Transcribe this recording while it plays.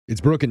It's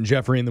Brooke and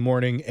Jeffrey in the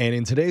morning, and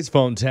in today's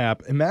phone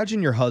tap,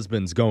 imagine your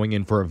husband's going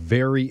in for a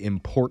very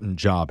important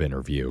job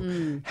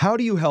interview. How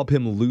do you help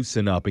him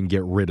loosen up and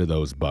get rid of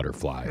those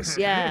butterflies?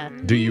 Yeah.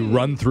 Do you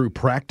run through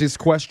practice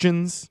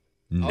questions?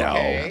 No.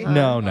 Okay.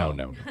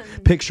 No.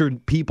 Picture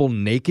people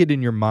naked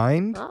in your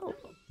mind? Oh.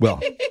 Well,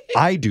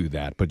 I do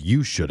that, but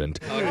you shouldn't.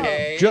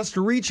 Okay. Just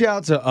reach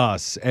out to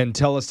us and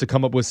tell us to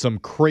come up with some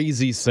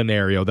crazy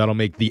scenario that'll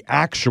make the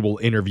actual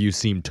interview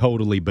seem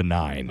totally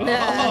benign.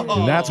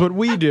 And that's what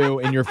we do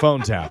in your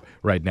phone tap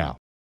right now.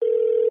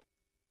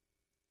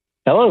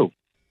 Hello.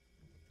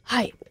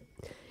 Hi.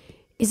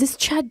 Is this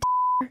Chad?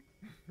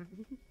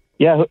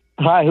 Yeah.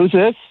 Hi. Who's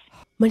this?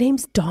 My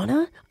name's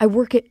Donna. I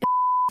work at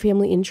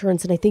Family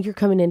Insurance, and I think you're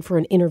coming in for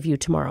an interview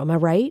tomorrow. Am I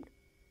right?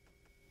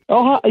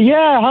 Oh,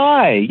 yeah.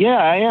 Hi. Yeah,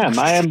 I am.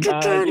 I am.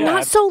 Yeah.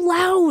 Not so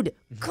loud.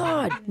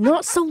 God,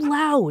 not so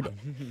loud.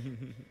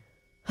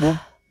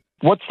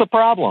 What's the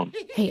problem?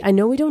 Hey, I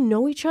know we don't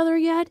know each other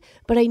yet,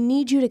 but I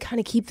need you to kind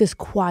of keep this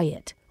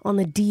quiet on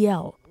the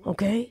DL,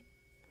 okay?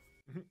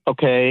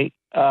 Okay.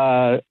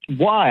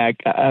 Why?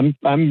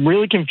 I'm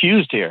really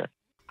confused here.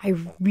 I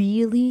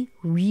really,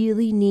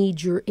 really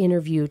need your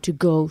interview to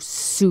go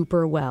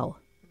super well.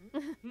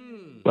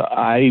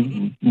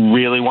 I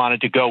really wanted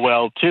to go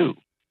well too.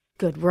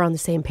 Good, we're on the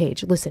same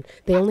page. Listen,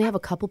 they only have a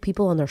couple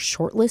people on their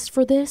short list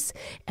for this,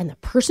 and the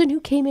person who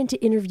came in to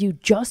interview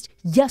just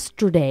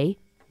yesterday,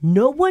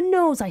 no one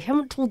knows, I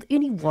haven't told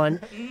anyone,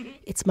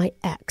 it's my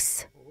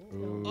ex.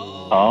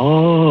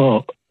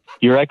 Oh,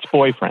 your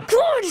ex-boyfriend.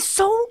 God, it's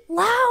so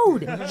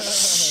loud.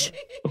 Shh.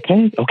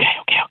 Okay.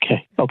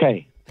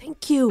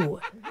 Thank you.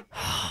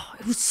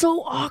 It was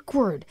so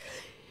awkward.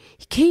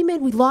 He came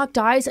in, we locked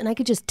eyes, and I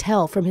could just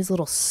tell from his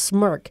little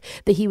smirk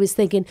that he was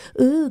thinking,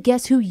 ooh,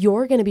 guess who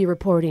you're going to be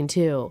reporting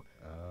to?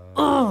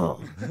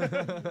 Oh.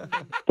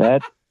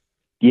 That's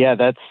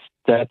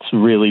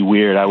really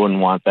weird. I wouldn't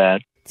want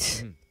that.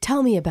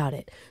 Tell me about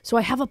it. So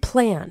I have a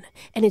plan,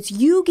 and it's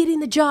you getting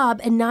the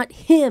job and not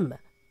him.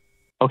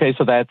 Okay,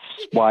 so that's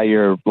why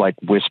you're like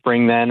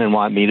whispering then and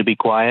want me to be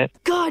quiet?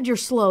 God, you're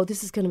slow.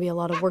 This is going to be a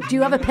lot of work. Do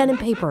you have a pen and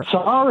paper?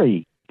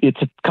 Sorry. It's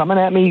coming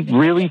at me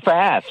really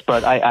fast,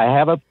 but I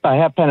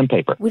have pen and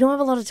paper. We don't have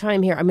a lot of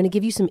time here. I'm going to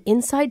give you some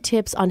inside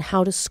tips on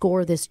how to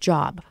score this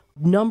job.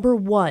 Number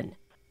 1.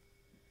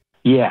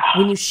 Yeah.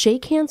 When you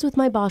shake hands with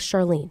my boss,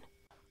 Charlene,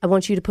 I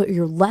want you to put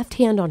your left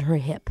hand on her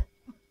hip.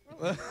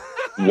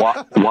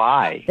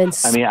 Why? Then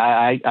I mean,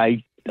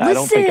 I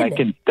don't think I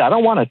can. I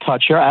don't want to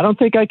touch her. I don't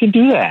think I can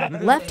do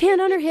that. Left hand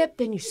on her hip,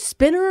 then you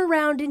spin her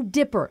around and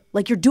dip her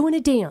like you're doing a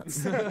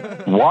dance.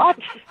 What?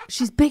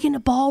 She's big in a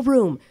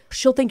ballroom.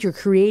 She'll think you're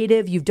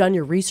creative. You've done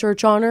your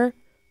research on her.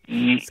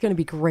 It's going to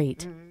be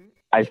great.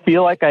 I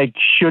feel like I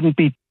shouldn't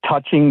be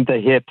touching the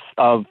hips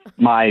of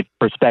my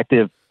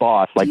prospective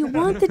boss. Do you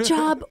want the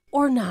job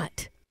or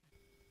not?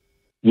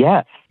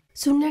 Yes.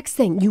 So next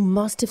thing, you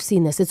must have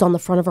seen this. It's on the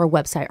front of our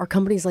website. Our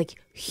company's like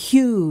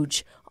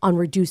huge on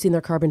reducing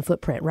their carbon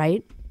footprint,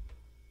 right?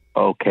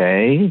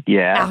 Okay,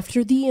 yeah.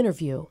 After the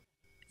interview,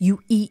 you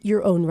eat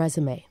your own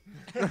resume.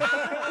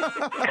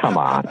 Come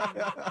on.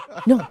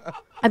 No,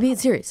 I'm being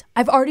serious.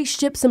 I've already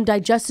shipped some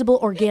digestible,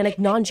 organic,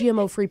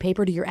 non-GMO-free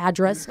paper to your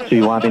address. So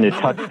you want me to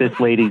touch this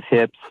lady's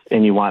hips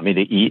and you want me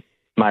to eat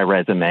my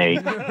resume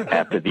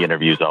after the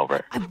interview's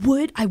over?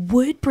 I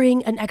would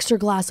bring an extra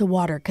glass of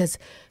water because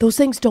those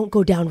things don't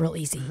go down real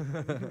easy.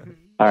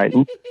 All right,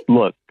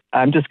 look,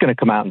 I'm just going to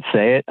come out and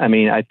say it. I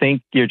mean, I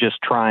think you're just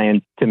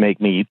trying to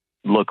make me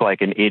look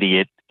like an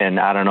idiot, and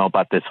I don't know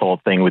about this whole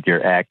thing with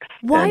your ex.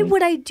 Why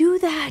would I do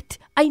that?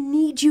 I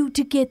need you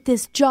to get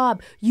this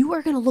job. You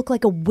are going to look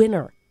like a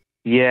winner.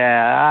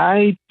 Yeah,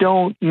 I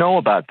don't know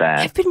about that.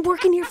 I've been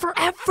working here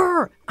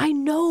forever. I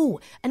know.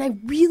 And I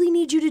really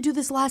need you to do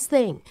this last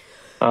thing.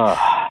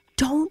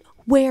 Don't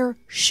wear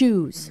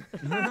shoes.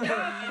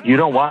 You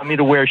don't want me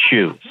to wear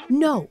shoes?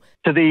 No.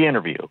 To the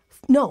interview?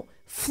 No.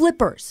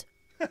 Flippers.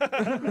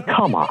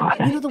 Come on.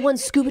 You know the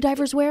ones scuba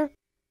divers wear?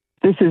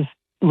 This is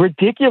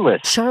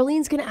ridiculous.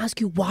 Charlene's going to ask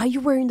you why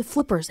you're wearing the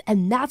flippers,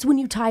 and that's when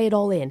you tie it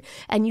all in.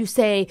 And you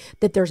say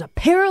that there's a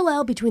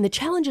parallel between the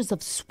challenges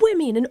of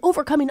swimming and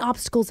overcoming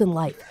obstacles in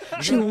life.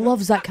 She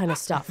loves that kind of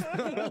stuff.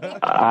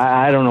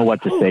 I don't know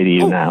what to say to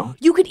you now.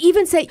 You could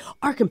even say,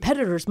 our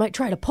competitors might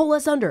try to pull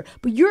us under,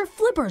 but your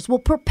flippers will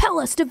propel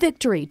us to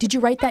victory. Did you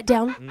write that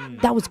down?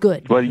 That was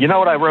good. Well, you know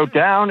what I wrote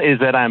down is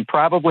that I'm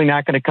probably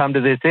not going to come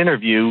to this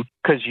interview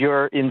because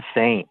you're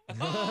insane.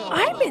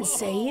 I'm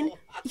insane?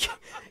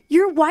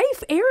 Your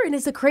wife, Erin,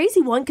 is a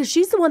crazy one because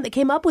she's the one that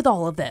came up with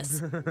all of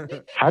this.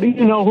 How do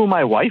you know who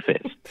my wife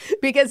is?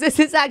 Because this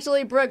is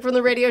actually Brooke from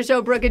the radio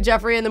show Brooke and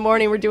Jeffrey in the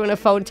Morning. We're doing a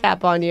phone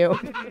tap on you.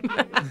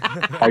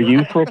 Are you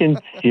freaking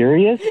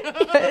serious?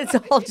 It's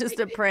all just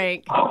a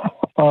prank.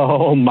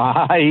 Oh,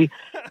 my.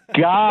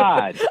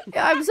 God.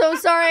 I'm so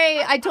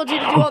sorry. I told you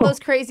to do all those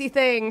crazy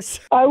things.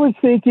 I was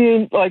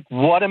thinking, like,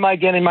 what am I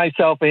getting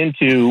myself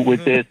into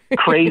with this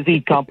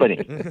crazy company?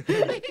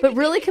 But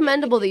really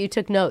commendable that you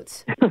took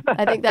notes.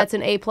 I think that's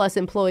an A-plus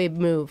employee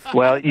move.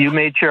 Well, you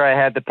made sure I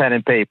had the pen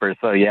and paper,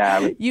 so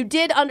yeah. You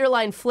did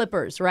underline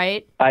flippers,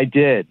 right? I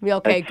did.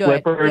 Okay, Like good.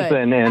 Flippers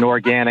Good. and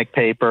organic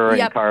paper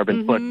Yep. and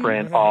carbon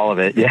footprint, all of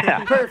it,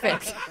 yeah.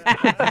 Perfect.